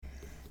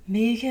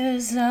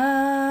Because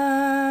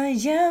I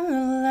am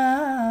the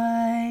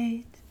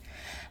light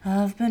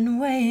I've been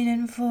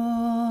waiting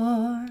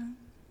for.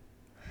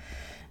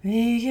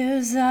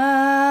 Because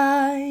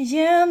I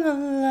am the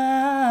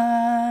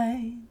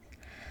light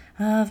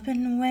I've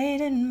been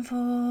waiting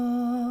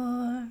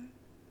for.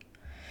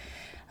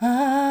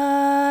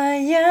 I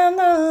am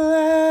the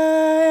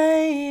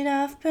light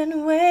I've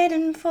been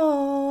waiting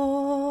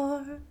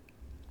for.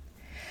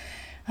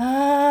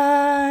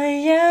 I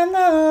am the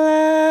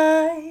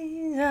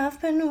light I've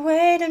been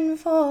waiting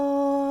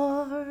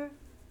for.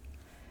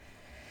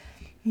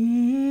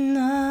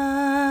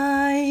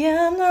 I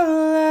am the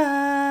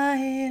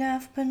light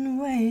I've been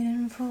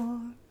waiting for.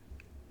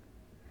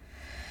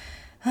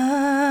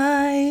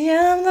 I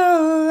am the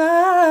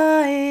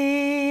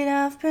light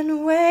I've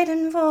been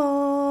waiting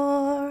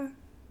for.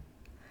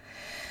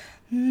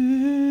 I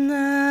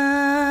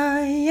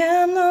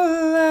am the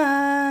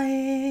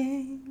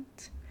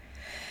light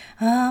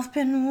I've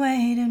been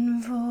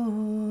waiting for.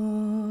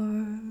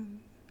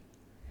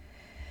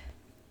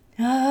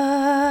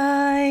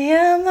 I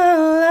am the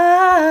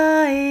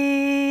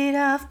light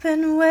I've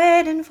been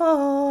waiting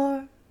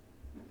for.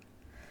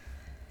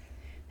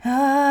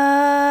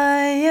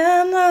 I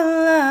am the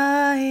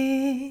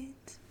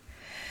light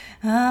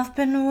I've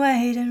been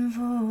waiting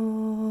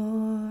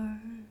for.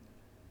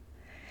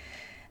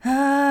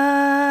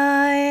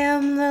 I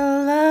am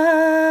the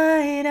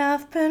light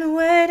I've been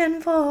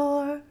waiting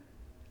for.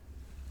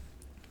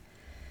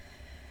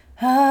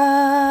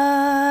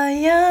 I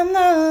am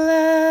the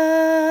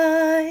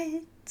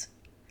light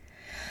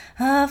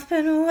I've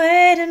been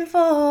waiting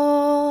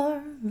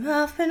for.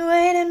 I've been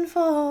waiting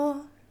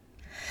for.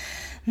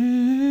 I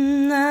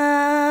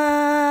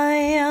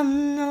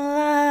am the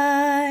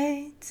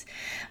light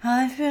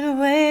I've been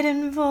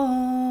waiting for.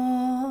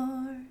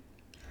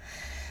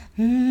 I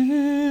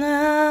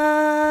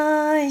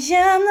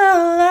am the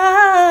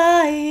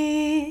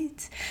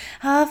light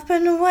I've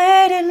been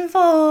waiting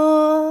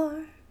for.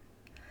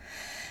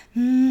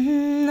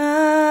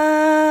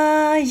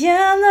 I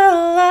am the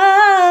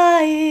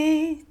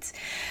light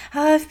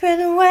I've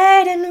been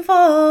waiting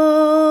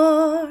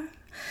for.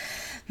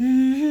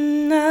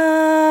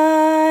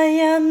 I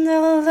am the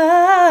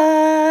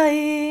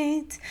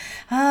light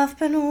I've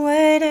been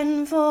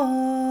waiting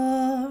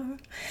for.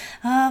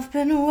 I've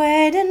been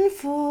waiting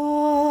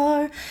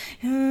for.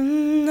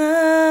 I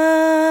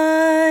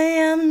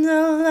am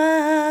the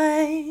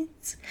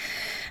light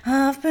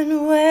I've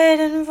been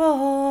waiting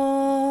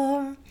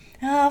for.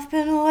 I've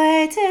been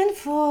waiting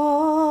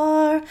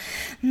for.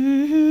 I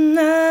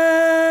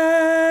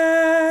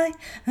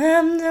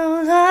am the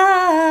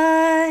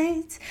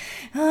light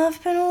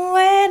I've been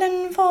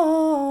waiting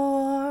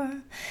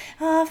for.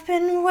 I've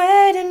been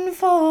waiting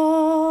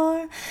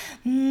for.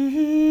 I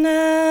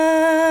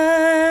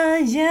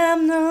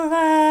am the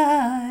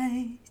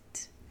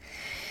light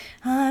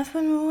I've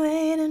been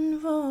waiting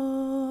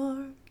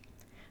for.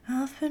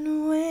 I've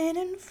been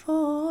waiting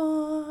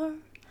for.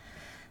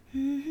 I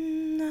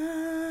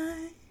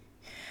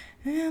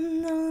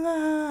am the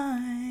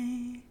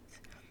light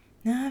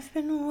I've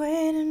been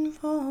waiting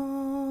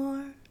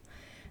for.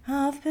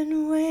 I've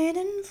been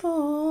waiting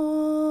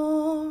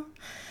for.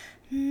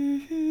 I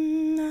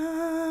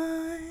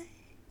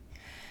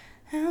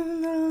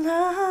am the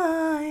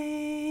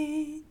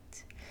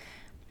light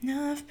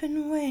I've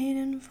been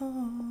waiting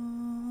for.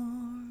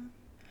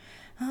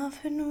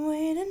 I've been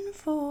waiting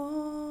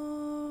for.